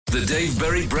The Dave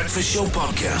Berry Breakfast Show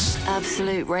Podcast.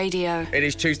 Absolute Radio. It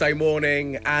is Tuesday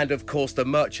morning, and of course the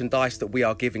merchandise that we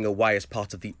are giving away as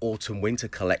part of the autumn-winter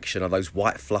collection are those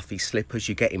white fluffy slippers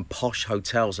you get in posh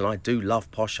hotels, and I do love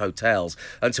posh hotels.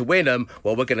 And to win them,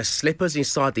 well, we're going to slip us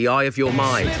inside the eye of your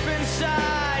mind. Slip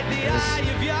inside the eye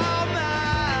of your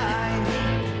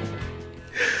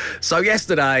mind. So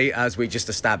yesterday, as we just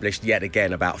established yet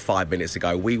again about 5 minutes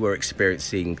ago, we were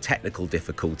experiencing technical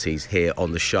difficulties here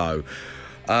on the show.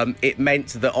 It meant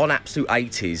that on Absolute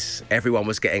 80s, everyone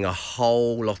was getting a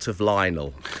whole lot of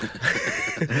Lionel.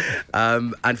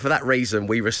 And for that reason,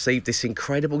 we received this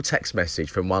incredible text message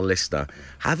from one listener.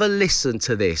 Have a listen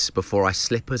to this before I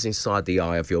slip us inside the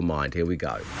eye of your mind. Here we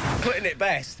go. Putting it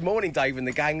best. Morning, Dave and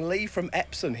the gang. Lee from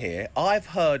Epsom here. I've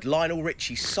heard Lionel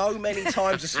Richie so many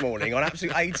times this morning on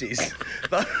Absolute 80s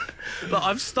that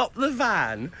I've stopped the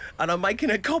van and I'm making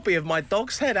a copy of my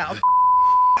dog's head out of...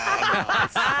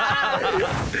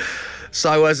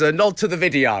 So as a nod to the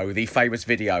video, the famous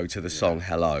video to the song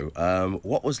Hello,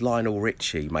 what was Lionel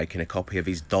Richie making a copy of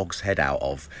his dog's head out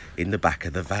of in the back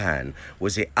of the van?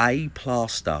 Was it A,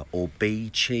 plaster, or B,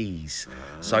 cheese?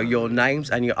 So your names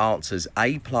and your answers,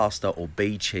 A, plaster or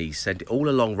B, cheese. Send it all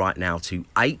along right now to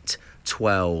 8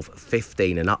 12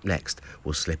 15, and up next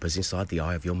we'll slip us inside the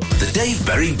eye of your mind. The Dave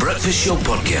Berry Breakfast Show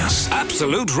Podcast.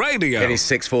 Absolute Radio. It is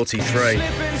 6:43.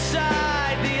 Slip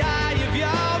inside the eye of your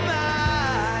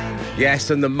mind.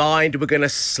 Yes, and the mind we're going to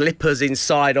slip us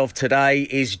inside of today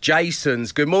is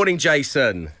Jason's. Good morning,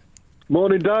 Jason.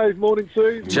 Morning, Dave. Morning,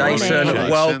 Sue. Jason,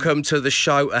 Morning. welcome to the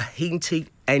show. A Hinty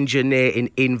engineer in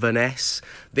Inverness.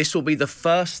 This will be the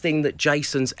first thing that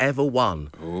Jason's ever won.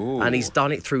 Ooh. And he's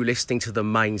done it through listening to the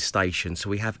main station, so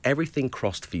we have everything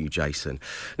crossed for you, Jason.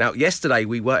 Now, yesterday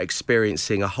we were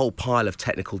experiencing a whole pile of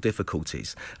technical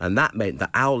difficulties, and that meant that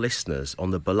our listeners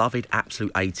on the beloved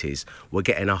Absolute 80s were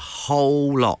getting a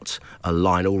whole lot of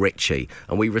Lionel Richie,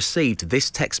 and we received this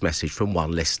text message from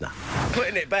one listener.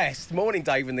 Putting it best. Morning,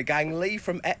 Dave and the gang. Lee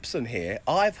from Epsom here.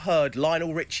 I've heard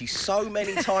Lionel Richie so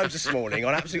many times this morning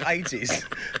on Absolute 80s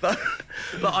that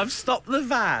I've stopped the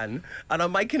van and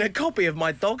I'm making a copy of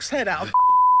my dog's head out of...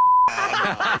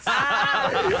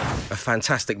 A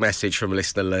fantastic message from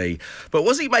listener Lee. But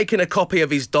was he making a copy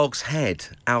of his dog's head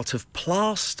out of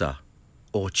plaster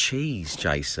or cheese,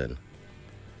 Jason?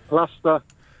 Plaster.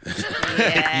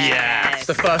 Yes. It's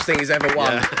the first thing he's ever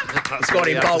won. Yeah. It's got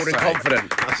him bold and confident.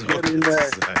 That's what Get in there.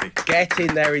 Get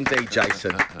in there indeed,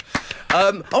 Jason.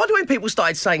 I wonder when people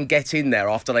started saying get in there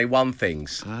after they won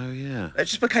things. Oh, yeah. It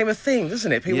just became a thing,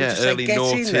 doesn't it? People Yeah, just say early get in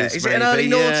there. noughties, Is it an maybe. early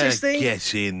Yeah, noughties thing?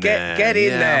 get in there. Get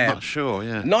in Yeah, there. I'm not sure,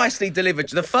 yeah. Nicely delivered.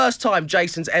 The first time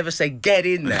Jason's ever said get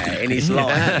in there in his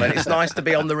life, and it's nice to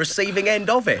be on the receiving end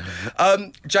of it.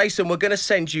 Jason, we're going to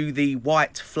send you the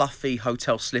white, fluffy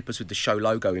hotel slippers with the show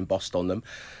logo embossed on them.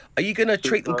 Are you going to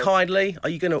treat them kindly? Are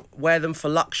you going to wear them for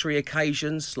luxury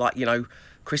occasions, like, you know,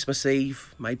 Christmas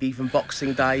Eve, maybe even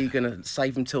Boxing Day? You're going to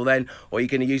save them till then, or are you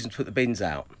going to use them to put the bins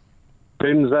out?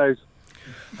 Bins out.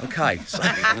 Okay, so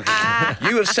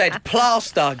you have said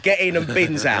plaster, get in and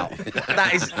bins out.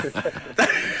 That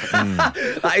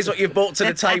is what you've brought to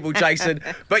the table, Jason.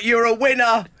 But you're a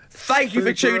winner. Thank you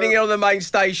for tuning in on the main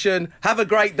station. Have a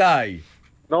great day.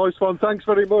 Nice one. Thanks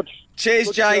very much. Cheers,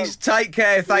 Good Jace. show. Take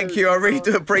care. Thank you. I really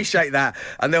do appreciate that.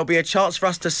 And there'll be a chance for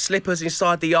us to slip us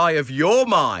inside the eye of your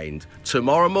mind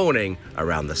tomorrow morning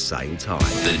around the same time.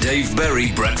 The Dave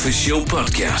Berry Breakfast Show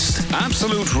Podcast.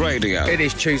 Absolute Radio. It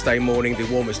is Tuesday morning, the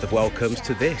warmest of welcomes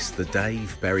to this, the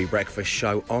Dave Berry Breakfast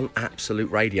Show on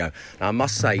Absolute Radio. Now, I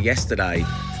must say, yesterday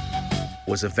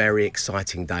was a very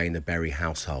exciting day in the Berry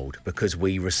household because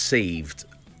we received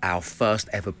our first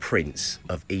ever prints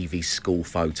of Evie's school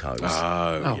photos.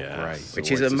 Oh yeah. Great.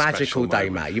 Which is a magical day,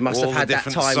 moment. Matt. You must All have had the that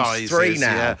different times sizes, 3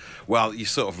 now. Yeah. Well, you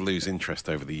sort of lose interest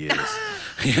over the years.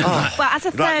 Well, as a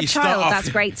Right, third you start child, off- that's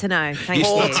great to know. Thank You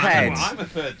you. start- Ted. I'm a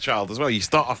third child as well. You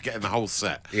start off getting the whole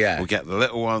set. Yeah. We'll get the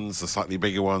little ones, the slightly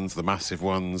bigger ones, the massive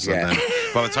ones, Yeah. and then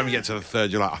by the time you get to the third,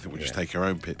 you're like, I think we'll just take our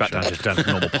own picture. Back down to just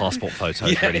normal passport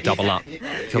photos, really double up.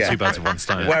 Kill Yeah. 2 birds with 1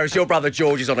 stone. Whereas your brother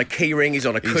George is on a key ring, he's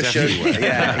on a cushion. everywhere.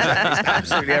 Yeah, he's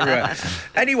absolutely everywhere.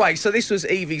 Anyway, so this was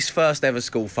Evie's first ever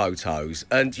school photos.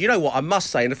 And you know what, I must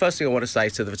say, and the first thing I want to say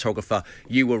to the photographer,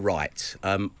 you were right.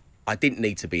 I didn't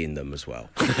need to be in them as well.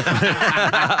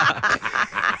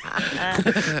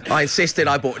 I insisted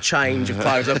I bought a change of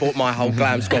clothes. I bought my whole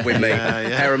glam squad with me.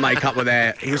 Hair and makeup were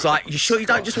there. He was like, "You sure you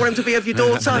don't just want him to be of your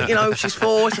daughter? You know, she's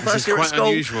 4, it's the first year at quite school."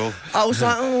 unusual. I was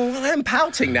like, "Oh, I am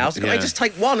pouting now, so can I just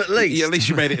take one at least?" Yeah, at least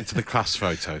you made it into the class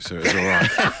photo, so it was all right.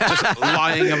 Just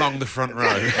lying along the front row.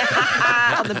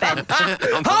 On the bench.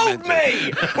 Hold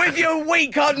me with your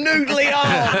weak, noodly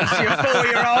arms, you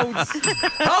 4-year-olds.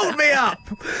 Hold me up.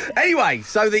 Anyway,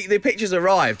 so the pictures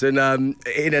arrived and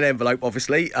in an envelope,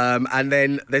 obviously, and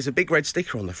then there's a big red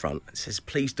sticker on the front that says,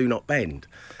 "Please do not bend."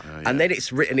 And then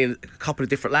it's written in a couple of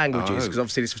different languages because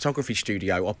obviously this photography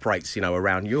studio operates,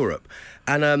 around Europe.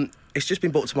 And it's just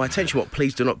been brought to my attention what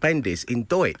 "please do not bend" is in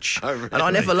Deutsch. Oh, really? And I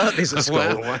never learnt this at school.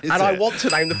 What is I it? want to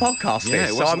name the podcast Yeah,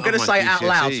 this, it so I'm wasn't going to on say my it out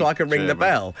loud GCSE so I can ring the German.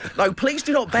 bell. No, "please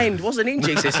do not bend" wasn't in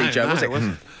GCSE German, was it? it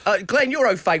wasn't. Glenn, you're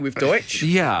au fait with Deutsch.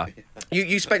 Yeah.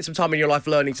 You spent some time in your life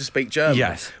learning to speak German.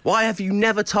 Yes. Why have you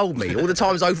never told me? All the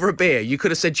times over a beer, you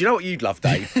could have said, "Do you know what you'd love,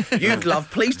 Dave? You'd love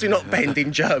 'Please do not bend"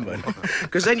 in German.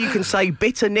 Because then you can say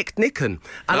 "Bitte, nicht, Knicken."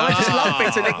 And I just love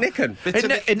 "Bitte, nicht, Knicken."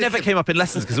 It never came up in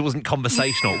lessons because it wasn't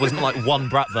conversational. It wasn't like one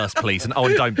brat verse, please, and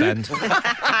and don't bend.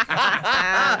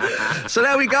 So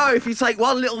there we go. If you take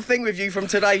one little thing with you from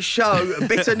today's show,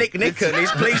 "Bitte, nicht, Knicken"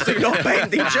 is "Please do not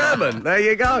bend" in German. There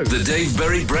you go. The Dave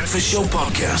Berry Breakfast Show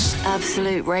Podcast.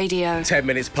 Absolute Radio. 10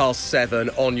 minutes past 7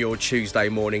 on your Tuesday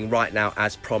morning. Right now,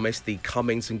 as promised, the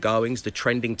comings and goings, the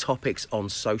trending topics on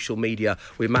social media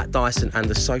with Matt Dyson and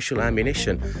the Social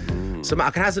Ammunition. So, Matt,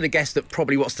 I can hazard a guess that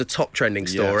probably what's the top trending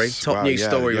story, news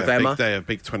story with Emma. Big day, a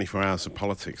big 24 hours of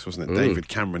politics, wasn't it? David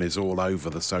Cameron is all over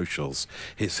the socials.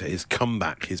 His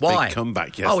comeback, his Why? big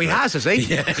comeback yesterday. Oh, he has he?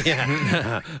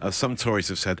 Yeah. Some Tories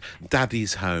have said,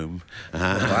 "Daddy's home."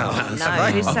 Wow. No,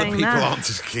 who's Other saying people that? aren't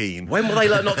as keen. When will they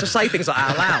learn not to say things like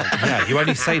out loud? Yeah, you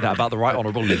only say that about the Right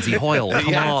Honourable Lindsay Hoyle.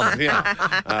 Come on.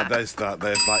 Yeah. There's like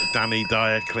Danny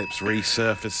Dyer clips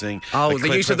resurfacing. Oh, the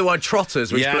clip use of the word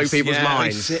trotters, which blew people's he's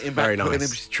minds. sitting back, Very putting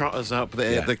nice. his trotters up.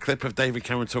 The clip of David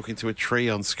Cameron talking to a tree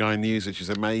on Sky News, which is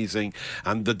amazing,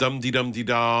 and the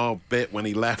dum-de-dum-de-da bit when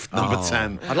he left number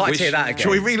 10. I'd like to hear that again.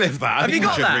 Should we relive that? I Have think you we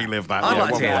got should that? relive that. I'd Yeah, like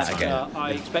to one hear more that time. again.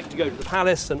 I expect to go to the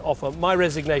palace and offer my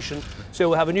resignation, so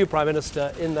we'll have a new Prime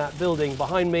Minister in that building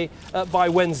behind me by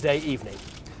Wednesday evening.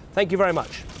 Thank you very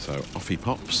much. So off he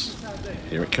pops.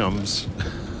 Here it comes.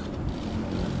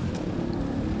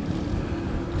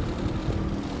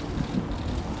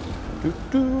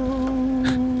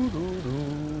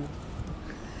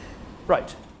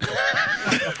 Right.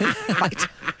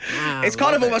 It's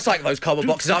kind of almost like those cardboard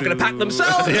boxes aren't going to pack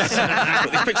themselves.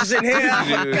 Put these pictures in here.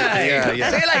 Okay. Yeah.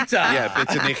 See you later. Yeah,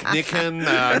 Bitte, Nicht,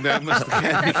 Knicken. Must be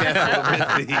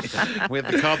careful with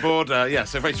the cardboard.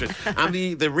 So very strange. And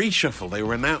the reshuffle, they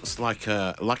were announced like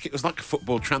it was like a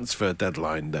football transfer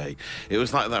deadline day. It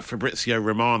was like that Fabrizio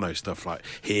Romano stuff. Like,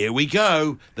 here we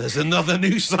go. There's another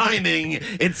new signing.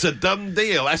 It's a done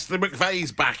deal. Esther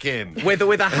McVeigh's back in. With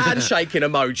a handshaking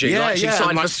emoji, like she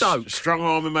signed for Stoke. Strong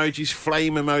arm emojis,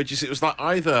 flame emojis. It was like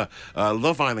either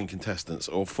Love Island contestants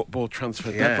or football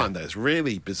transfer deadline day. It's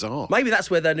really bizarre. Maybe that's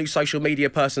where their new social media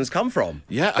persons come from.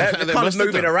 Yeah, they're they kind of must have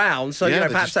moving done. around, so Yeah, they're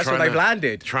perhaps just that's where trying they've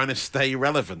landed. Trying to stay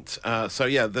relevant.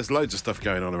 There's loads of stuff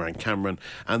going on around Cameron.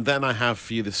 And then I have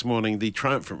for you this morning the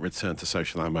triumphant return to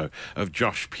Social Ammo of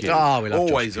Josh Pugh. Oh, we love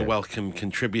Always Josh a Pugh. welcome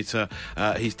contributor.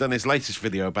 He's done his latest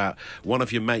video about one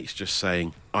of your mates just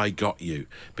saying, "I got you,"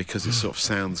 because it sort of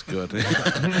sounds good.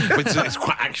 But it's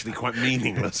actually quite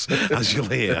meaningless, as you'll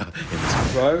hear.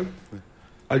 Bro,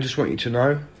 I just want you to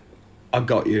know, I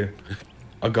got you.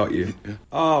 I got you.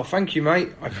 Oh, thank you, mate.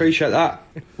 I appreciate that.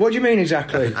 What do you mean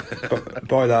exactly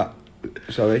by that?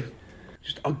 Sorry.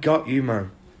 Just, I got you,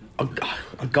 man.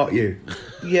 I got you.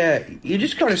 Yeah, you're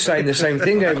just kind of saying the same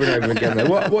thing over and over again there.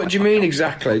 What do you mean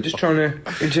exactly? Just trying to,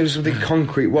 in terms of something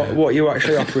concrete, what are you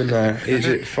actually offering there? Is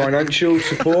it financial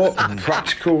support,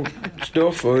 practical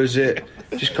stuff, or is it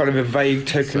just kind of a vague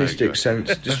tokenistic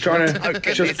sense? Just trying to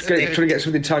get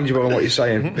something tangible on what you're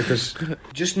saying, because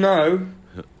just know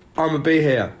I'm gonna be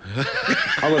here.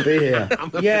 I'm gonna be here.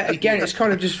 Yeah, again, it's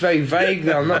kind of just very vague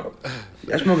though.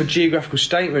 That's more of a geographical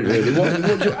statement, really. What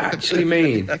do you actually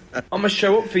mean? I'm gonna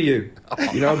show up for you.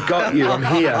 You know, I've got you. I'm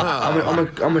here.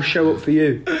 I'm gonna show up for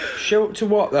you. Show up to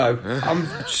what though?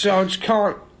 I just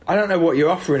can't. I don't know what you're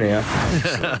offering here.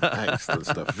 Excellent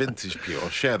stuff. Vintage Pure. I'll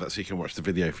share that so you can watch the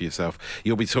video for yourself.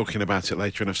 You'll be talking about it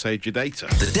later, and I've saved your data.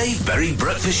 The Dave Berry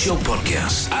Breakfast Show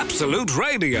Podcast. Absolute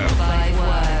Radio. 5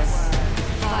 words.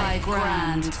 5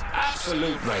 grand.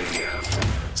 Absolute Radio.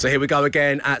 So here we go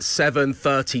again at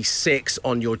 7:36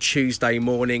 on your Tuesday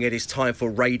morning. It is time for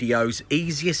radio's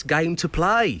easiest game to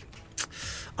play.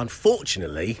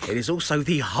 Unfortunately, it is also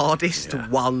the hardest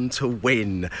one to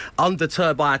win.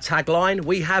 Undeterred by a tagline,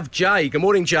 we have Jay. Good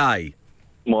morning, Jay.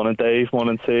 Morning, Dave.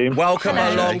 Morning, team. Welcome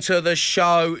along to the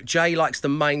show. Jay likes the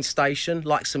main station,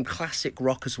 likes some classic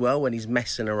rock as well when he's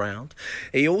messing around.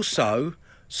 He also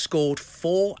scored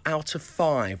 4 out of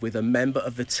 5 with a member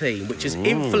of the team, which has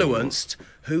influenced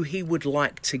who he would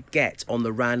like to get on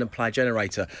the random play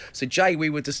generator. So, Jay, we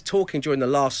were just talking during the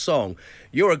last song.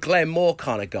 You're a Glenn Moore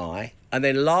kind of guy. And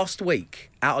then last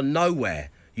week, out of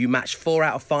nowhere, you matched 4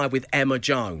 out of 5 with Emma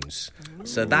Jones.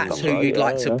 So that's who you'd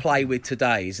like to play with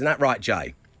today. Isn't that right,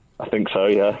 Jay? I think so,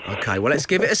 yeah. OK, well, let's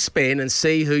give it a spin and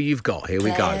see who you've got. Here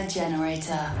we go. Player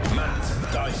generator.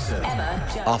 Matt Dyson. Emma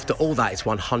Jones. After all that, it's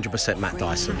 100% Matt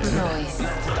Dyson. Royce.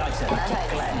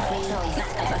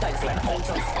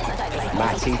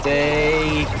 Matty D.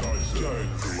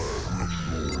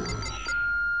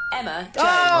 Emma Jones.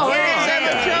 Oh, it is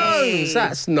Emma Jones.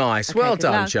 That's nice. Well good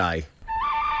done, luck. Jay.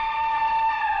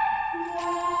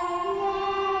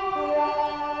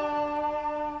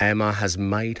 Emma has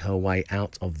made her way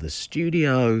out of the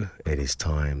studio. It is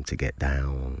time to get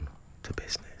down to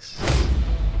business.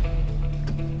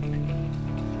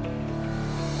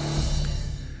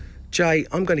 Jay,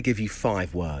 I'm going to give you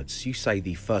 5 words. You say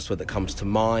the first word that comes to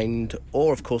mind,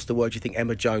 or, of course, the word you think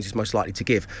Emma Jones is most likely to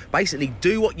give. Basically,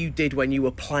 do what you did when you were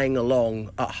playing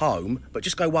along at home, but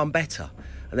just go one better.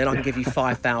 And then I can give you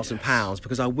 £5,000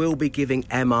 because I will be giving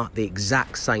Emma the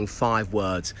exact same 5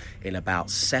 words in about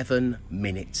 7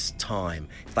 minutes' time.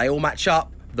 If they all match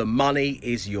up, the money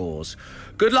is yours.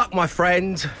 Good luck, my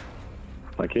friend.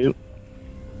 Thank you.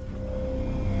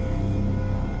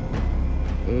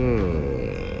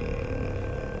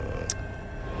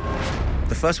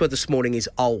 The first word this morning is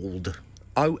old.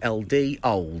 O-L-D,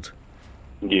 old.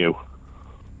 You.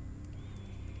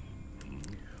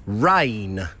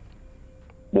 Rain.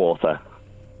 Water.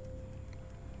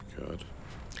 Good.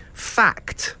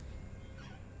 Fact.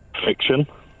 Fiction.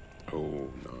 Oh,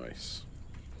 nice.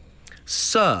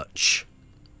 Search.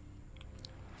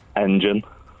 Engine.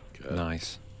 Good.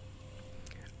 Nice.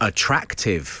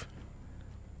 Attractive.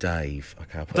 Dave.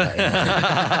 Okay, I'll put that in.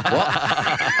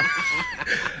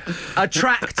 What?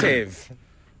 Attractive.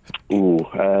 Ooh,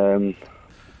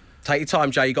 Take your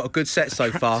time, Jay. You got a good set so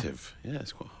far. Attractive. Yeah,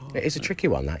 it's quite hard. It is a tricky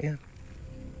one, that, yeah.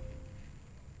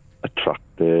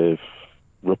 attractive.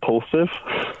 Repulsive.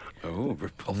 Oh,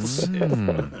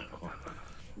 repulsive.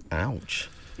 Ouch.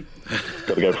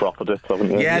 Got to go for opposites,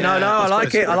 haven't you? Yeah, no, I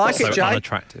like it. I like it, Jay.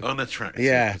 Unattractive. Unattractive,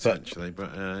 Yeah, potentially, but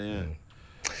yeah.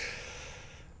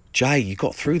 Jay, you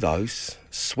got through those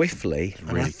swiftly,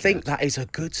 and I Really think good. that is a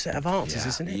good set of answers,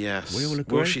 isn't it? Yes. We all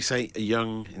agree. Will she say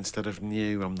young instead of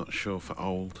new? I'm not sure for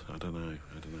old. I don't know.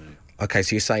 Okay,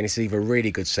 so you're saying it's either a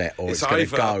really good set or it's going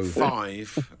to either go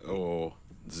 5 or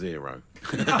 0.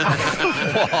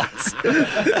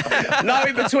 No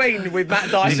in between with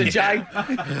Matt Dyson, Jay.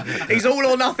 He's all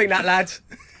or nothing, that lad.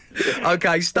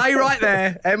 Okay, stay right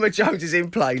there. Emma Jones is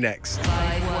in play next.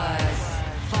 5 words,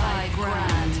 5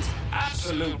 grand.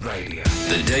 Absolute Radio.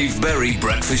 The Dave Berry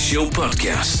Breakfast Show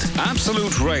Podcast.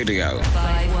 Absolute Radio.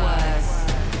 5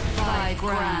 words, 5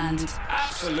 grand.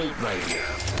 Absolute Radio.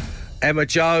 Emma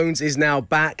Jones is now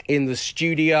back in the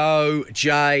studio.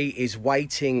 Jay is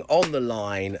waiting on the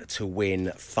line to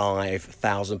win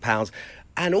 £5,000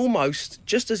 and almost,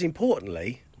 just as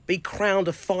importantly, be crowned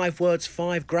a 5 words,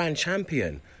 5 grand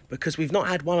champion because we've not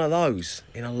had one of those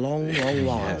in a long, long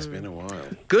while. Yeah, it's been a while.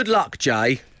 Good luck,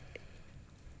 Jay.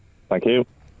 Thank you.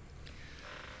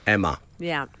 Emma,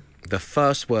 Yeah. the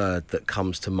first word that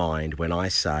comes to mind when I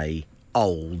say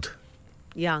old.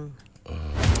 Young.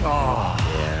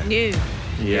 Yeah. New.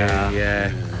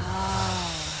 Yeah.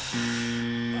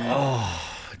 Oh,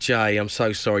 Jay, I'm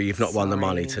so sorry you've not won the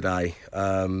money today.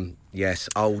 Yes,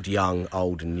 old, young,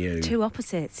 old and new. Two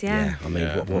opposites, yeah. I mean,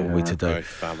 what are we to do?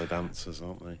 Both valid answers,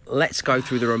 aren't they? Let's go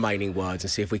through the remaining words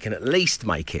and see if we can at least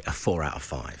make it a 4 out of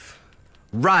 5.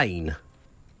 Rain.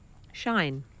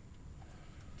 Shine.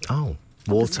 Oh,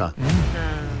 water.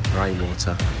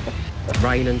 Rainwater.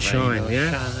 Rain and shine,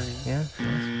 yeah?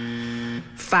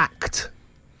 Fact.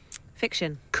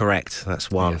 Fiction. Correct, that's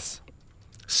one. Yes.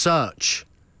 Search.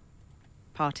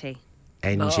 Party.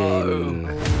 Engine.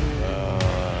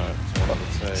 It's one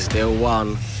of the two. Still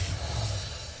one.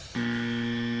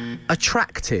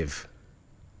 Attractive.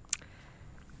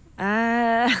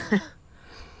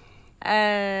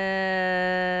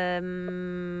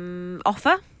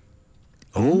 Offer.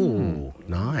 Ooh,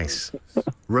 Nice.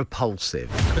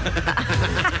 Repulsive.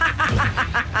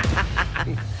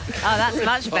 Oh, that's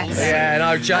much better. Yeah,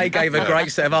 no, Jay gave a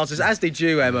great set of answers, as did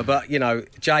you, Emma. But, you know,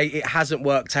 Jay, it hasn't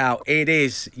worked out. It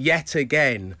is, yet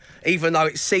again, even though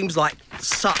it seems like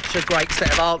such a great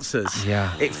set of answers,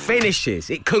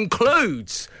 it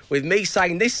concludes with me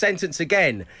saying this sentence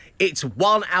again. It's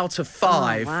 1 out of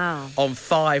 5 on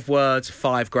 5 words,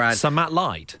 $5,000. So Matt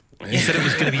lied. He said it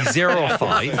was going to be 0 or 5.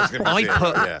 I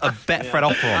put a Betfred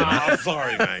offer on it. Oh,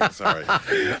 sorry, mate.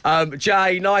 Sorry.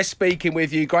 Jay, nice speaking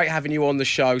with you. Great having you on the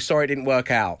show. Sorry it didn't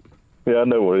work out. Yeah,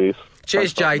 no worries.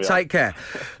 Cheers, Jay. Take care.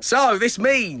 So this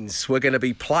means we're going to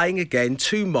be playing again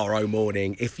tomorrow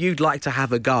morning. If you'd like to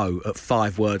have a go at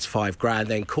 5 words, $5,000,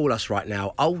 then call us right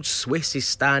now. Old Swiss is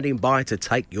standing by to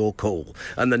take your call.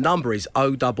 And the number is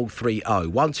 0330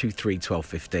 123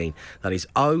 1215. That is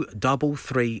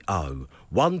 0330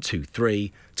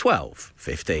 123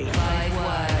 1215. 5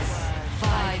 words,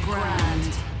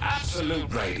 $5,000.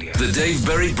 Absolute Radio. The Dave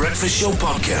Berry Breakfast Show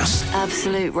Podcast.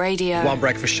 Absolute Radio. One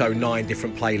Breakfast Show, 9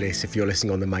 different playlists. If you're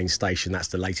listening on the main station, that's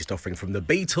the latest offering from the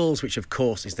Beatles, which of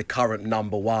course is the current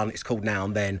number 1. It's called Now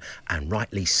and Then, and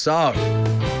rightly so.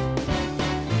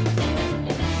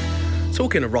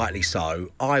 Talking of rightly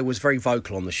so, I was very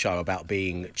vocal on the show about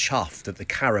being chuffed that the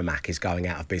Caramac is going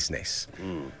out of business.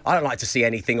 I don't like to see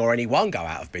anything or anyone go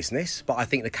out of business, but I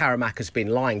think the Caramac has been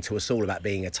lying to us all about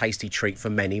being a tasty treat for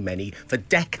for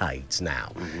decades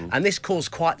now. And this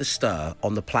caused quite the stir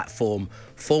on the platform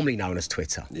formerly known as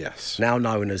Twitter. Yes. Now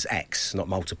known as X, not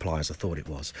Multiply as I thought it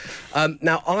was.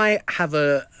 Now, I have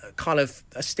a kind of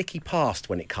a sticky past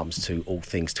when it comes to all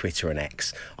things Twitter and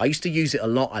X. I used to use it a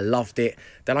lot. I loved it.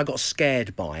 Then I got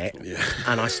scared by it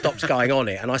and I stopped going on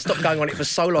it. And I stopped going on it for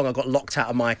so long I got locked out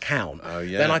of my account. Oh,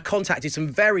 yeah. Then I contacted some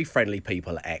very friendly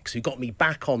people at X who got me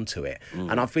back onto it.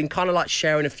 And I've been kind of like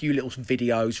sharing a few little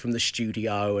videos from the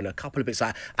studio and a couple of bits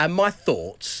like that. And my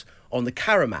thoughts on the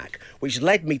Caramac, which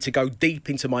led me to go deep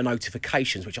into my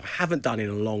notifications, which I haven't done in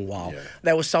a long while.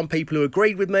 There were some people who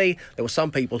agreed with me. There were some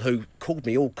people who called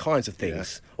me all kinds of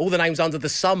things. All the names under the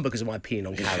sun because of my opinion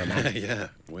on Caramac. Yeah,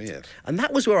 weird. And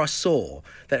that was where I saw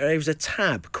that there was a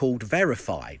tab called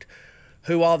Verified,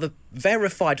 who are the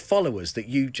verified followers that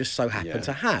you just so happen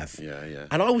to have.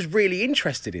 And I was really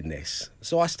interested in this.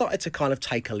 So I started to kind of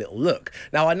take a little look.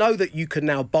 Now, I know that you can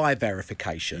now buy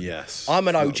verification. Yes. I'm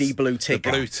an OG blue ticker.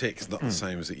 The blue tick's not the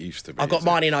same as it used to be. I got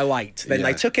mine in 08. Then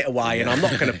they took it away and I'm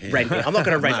not going to rent it. I'm not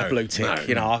going to rent a blue tick.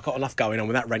 You know, I've got enough going on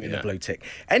without renting a blue tick.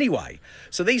 Anyway,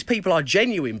 so these people are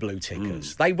genuine blue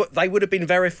tickers. They would have been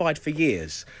verified for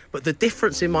years. But the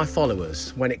difference in my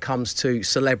followers when it comes to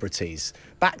celebrities,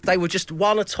 they were just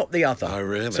one atop the other. Oh,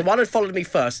 really? So one had followed me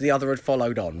first, the other had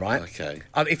followed on, right? Okay.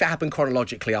 If it happened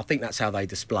chronologically, I think that's how they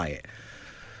display it.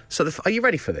 So, are you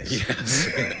ready for this? Yes.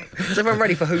 Is everyone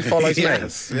ready for who follows me?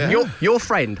 Yeah. Your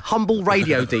friend, humble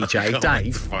radio DJ,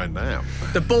 Dave. Find out.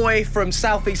 The boy from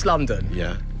South East London.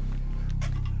 Yeah.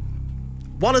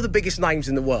 One of the biggest names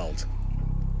in the world.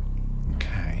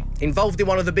 Okay. Involved in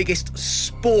one of the biggest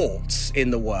sports in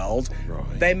the world.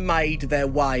 Right. Then made their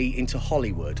way into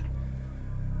Hollywood.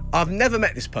 I've never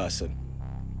met this person.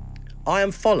 I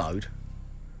am followed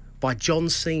by John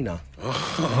Cena.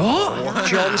 What?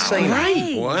 John Cena.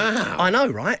 Great. Wow. I know,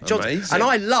 right? Amazing. And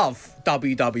I love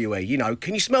WWE. You know,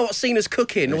 can you smell what Cena's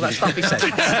cooking? All that stuff he said.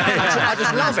 I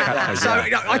just love it. Right? So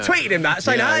I tweeted him that,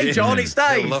 saying, "Hey, John, it's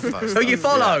Dave. He'll love that Who stuff. you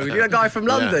follow? Yeah. You're a guy from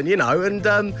London, you know."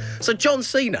 And so John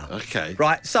Cena. Okay.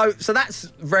 Right. So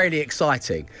that's really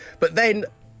exciting. But then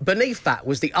beneath that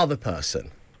was the other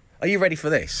person. Are you ready for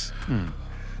this?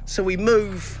 So we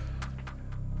move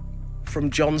from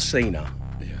John Cena,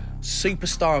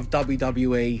 superstar of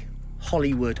WWE,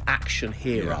 Hollywood action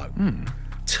hero,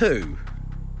 to...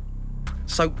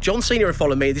 So John Cena had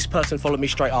followed me, this person followed me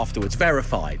straight afterwards,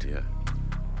 verified. Yeah.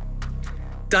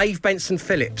 Dave Benson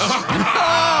Phillips. Oh,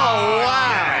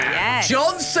 wow. Yes.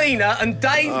 John Cena and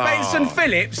Dave Benson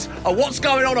Phillips are what's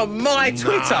going on my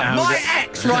Twitter, my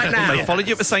ex right now. They followed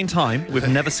you at the same time. We've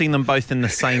never seen them both in the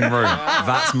same room.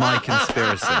 That's my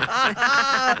conspiracy.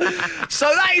 So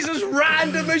that is as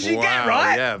random as you get,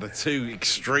 right? Yeah, the two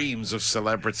extremes of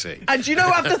celebrity. And do you know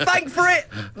who I have to thank for it?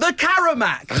 The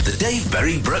Caramac. The Dave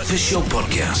Berry Breakfast Show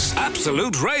Podcast.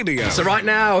 Absolute Radio. So right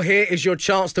now, here is your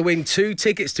chance to win 2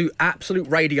 tickets to Absolute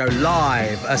Radio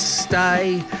Live, a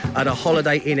stay at a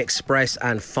Holiday Inn Express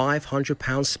and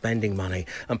 £500 spending money.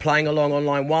 And playing along on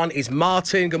line 1 is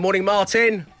Martin. Good morning,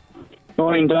 Martin.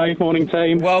 Morning, Dave. Morning,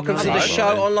 team. Welcome to the Hello.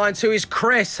 show. On line 2 is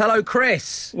Chris. Hello,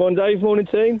 Chris. Morning, Dave. Morning,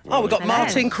 team. Oh, we've got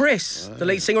Martin Chris, the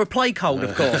lead singer of Play Cold,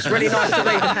 of course. Really nice to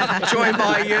be joined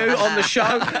by you on the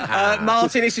show.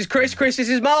 Martin, this is Chris. Chris, this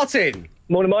is Martin.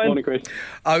 Morning, mate. Morning, Chris.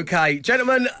 Okay,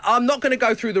 gentlemen, I'm not going to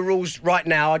go through the rules right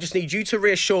now. I just need you to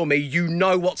reassure me you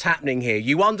know what's happening here.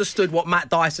 You understood what Matt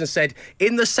Dyson said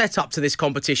in the setup to this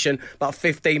competition about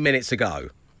 15 minutes ago.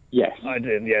 Yes. I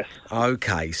did, yes.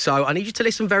 Okay, so I need you to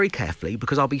listen very carefully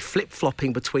because I'll be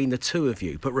flip-flopping between the two of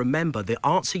you. But remember, the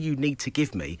answer you need to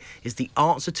give me is the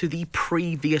answer to the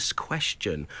previous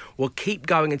question. We'll keep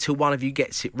going until one of you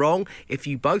gets it wrong. If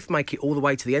you both make it all the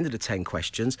way to the end of the 10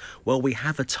 questions, well, we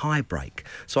have a tie break.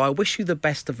 So I wish you the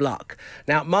best of luck.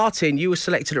 Now, Martin, you were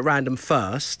selected at random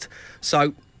first,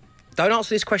 so don't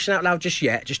answer this question out loud just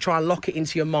yet. Just try and lock it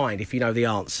into your mind if you know the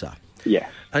answer.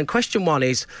 Yes. And question one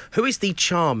is, who is the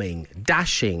charming,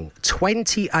 dashing,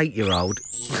 28-year-old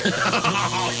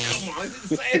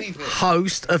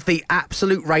host of the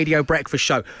Absolute Radio Breakfast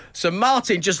Show? So,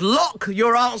 Martin, just lock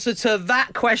your answer to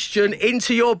that question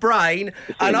into your brain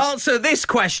and answer this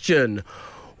question.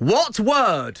 What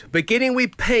word, beginning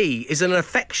with P, is an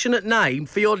affectionate name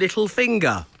for your little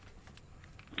finger?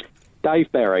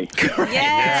 Dave Berry.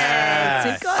 Yes,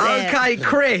 we've got it. Okay,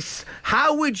 Chris,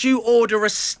 how would you order a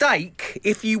steak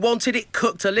if you wanted it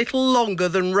cooked a little longer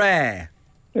than rare?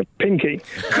 Pinky.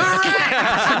 Correct!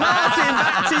 Martin,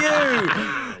 back to you.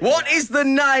 What is the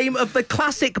name of the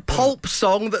classic pulp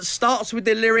song that starts with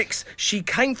the lyrics, "She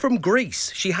came from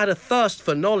Greece, she had a thirst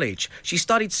for knowledge, she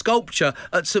studied sculpture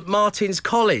at St Martin's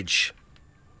College"?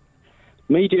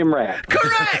 Medium rare.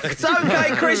 Correct!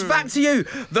 Okay, Chris, back to you.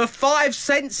 The five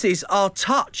senses are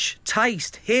touch,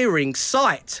 taste, hearing,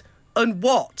 sight, and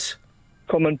what?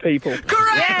 Common people.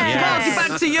 Correct! Martin,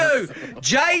 back to you.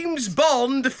 James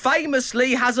Bond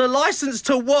famously has a licence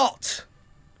to what?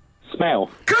 Smell.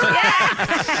 Correct!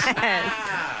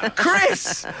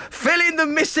 Chris, fill in the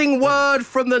missing word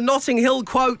from the Notting Hill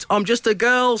quote, "I'm just a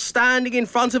girl standing in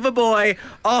front of a boy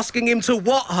asking him to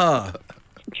what her?"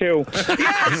 Chill.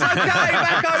 Yes, okay,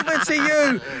 back over to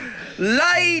you.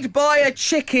 Laid by a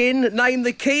chicken, name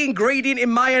the key ingredient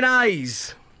in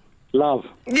mayonnaise. Love.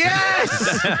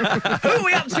 Yes! Who are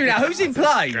we up to now? Who's in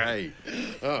play? Great.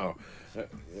 Oh.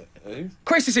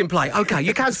 Chris is in play. Okay,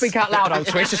 you can speak out loud, old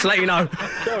Swiss, just to let you know.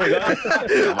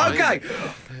 Okay.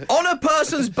 On a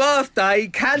person's birthday,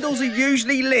 candles are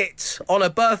usually lit. On a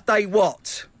birthday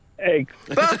what? Egg.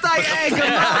 Birthday egg.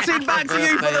 And Martin, back to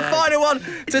you for the final one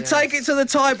to take it to the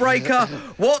tiebreaker.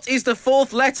 What is the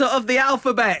fourth letter of the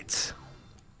alphabet?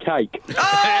 Cake.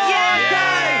 Oh,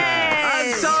 okay!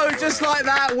 And so, just like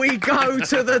that, we go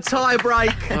to the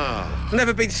tie-break.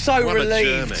 Never been so What a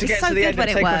relieved journey. to get It's so to the good end when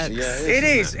of it 10 works. questions. Yeah, It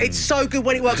is. It's so good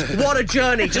when it works. What a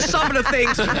journey. Just some of the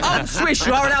things. Oh, Swish,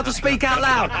 you are allowed to speak out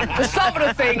loud. Just some of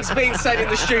the things being said in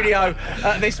the studio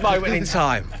at this moment in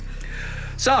time.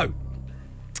 So,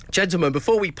 gentlemen,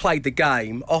 before we played the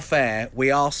game, off air, we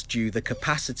asked you the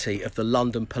capacity of the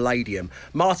London Palladium.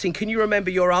 Martin, can you remember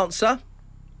your answer?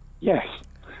 Yes.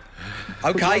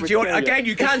 Okay, do you want, again,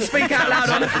 you can speak out loud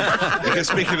on You can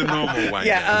speak in a normal way.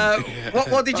 Yeah,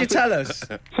 what did you tell us?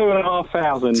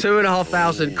 2,500.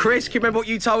 2,500. Chris, can you remember what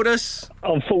you told us?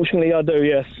 Unfortunately, I do,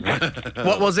 yes.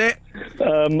 What was it?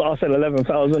 I said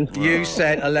 11,000. You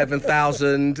said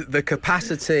 11,000. The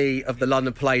capacity of the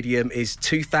London Palladium is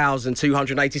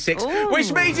 2,286,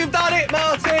 which means you've done it,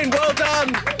 Martin. Well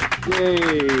done.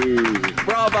 Yay.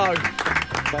 Bravo.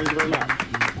 Thank you very much.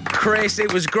 Chris,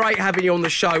 it was great having you on the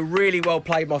show. Really well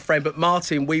played, my friend. But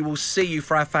Martin, we will see you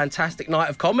for our fantastic night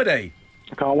of comedy.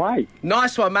 I can't wait.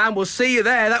 Nice one, man. We'll see you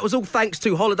there. That was all thanks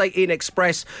to Holiday Inn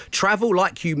Express. Travel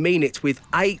like you mean it with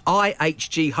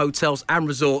IHG Hotels and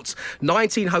Resorts.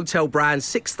 19 hotel brands,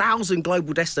 6,000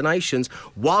 global destinations,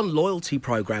 one loyalty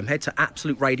programme. Head to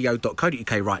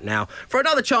absoluteradio.co.uk right now for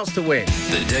another chance to win.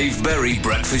 The Dave Berry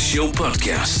Breakfast Show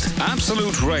Podcast.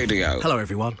 Absolute Radio. Hello,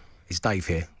 everyone. It's Dave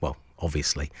here. Well,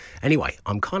 obviously. Anyway,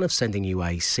 I'm kind of sending you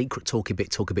a secret talk a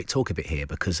bit here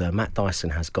because Matt Dyson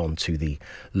has gone to the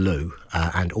loo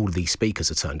and all the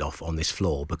speakers are turned off on this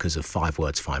floor because of 5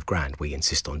 words, 5 grand. We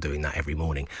insist on doing that every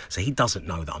morning. So he doesn't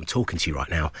know that I'm talking to you right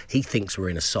now. He thinks we're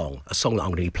in a song that I'm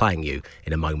going to be playing you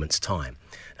in a moment's time.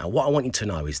 Now, what I want you to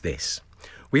know is this.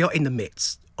 We are in the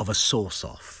midst of a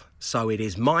sauce-off. So it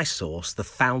is my sauce, the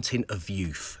Fountain of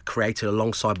Youth, created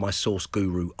alongside my sauce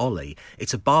guru, Ollie.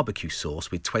 It's a barbecue sauce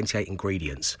with 28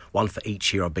 ingredients, one for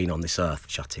each year I've been on this earth,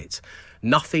 shut it.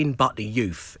 Nothing but the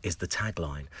youth is the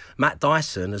tagline. Matt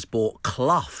Dyson has brought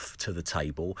Clough to the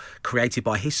table, created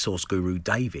by his sauce guru,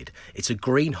 David. It's a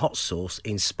green hot sauce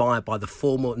inspired by the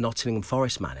former Nottingham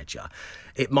Forest manager.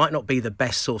 It might not be the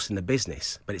best sauce in the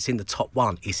business, but it's in the top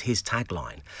 1, is his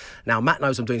tagline. Now, Matt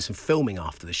knows I'm doing some filming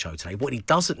after the show today. What he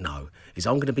doesn't know is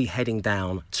I'm going to be heading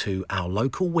down to our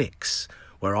local Wickes,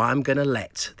 where I'm going to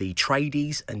let the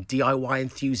tradies and DIY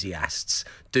enthusiasts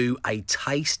do a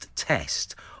taste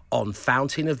test on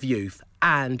Fountain of Youth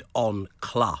and on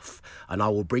Clough. And I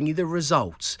will bring you the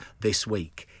results this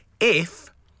week, if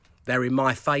they're in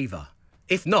my favour.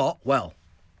 If not, well,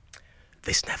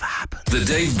 this never happened. The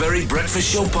Dave Berry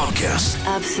Breakfast Show Podcast.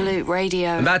 Absolute Radio.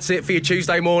 And that's it for your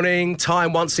Tuesday morning.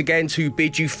 Time once again to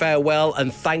bid you farewell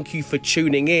and thank you for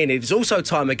tuning in. It is also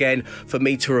time again for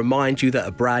me to remind you that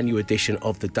a brand new edition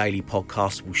of the Daily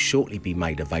Podcast will shortly be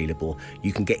made available.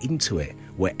 You can get into it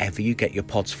wherever you get your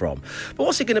pods from. But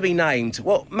what's it going to be named?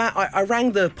 Well, Matt, I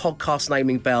rang the podcast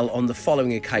naming bell on the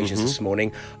following occasions this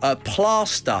morning.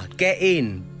 Plaster, get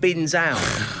in, bins out.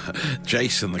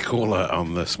 Jason, the caller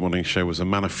on this morning's show, was a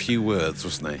man of few words,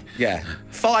 wasn't he? Yeah.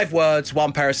 5 words,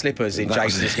 1 pair of slippers in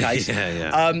Jason's case.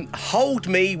 Yeah. Hold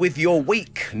me with your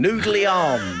weak, noodly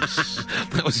arms.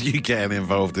 That was you getting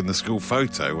involved in the school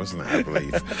photo, wasn't it, I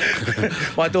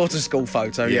believe? My daughter's school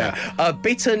photo, yeah.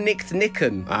 Bitte, Nicht,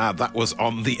 Knicken. That was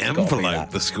on the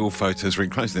envelope. The school photos were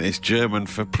enclosed. It's German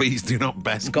for please do not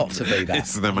bend. It's got to be that.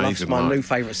 It's an amazing That's my line. new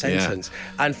favourite sentence.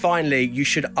 Yeah. And finally, you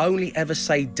should only ever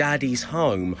say Daddy's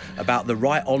home about the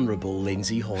Right Honourable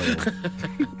Lindsay Hoyle.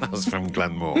 That was from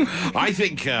Glenmore. I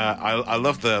think I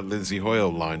love the Lindsay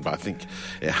Hoyle line, but I think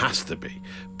it has to be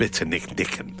Bitte Nicht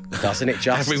Knicken. Doesn't it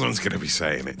just? Everyone's going to be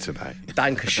saying it today.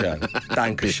 Dankeschön.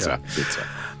 Dankeschön. Bitte.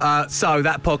 So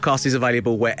that podcast is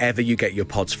available wherever you get your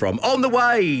pods from. On the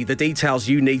way, the details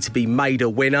you need to be made a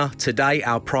winner. Today,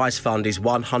 our prize fund is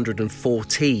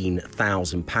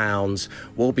 £114,000.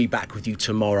 We'll be back with you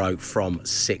tomorrow from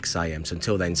 6 a.m. So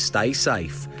until then, stay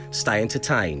safe, stay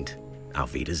entertained.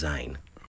 Auf Wiedersehen.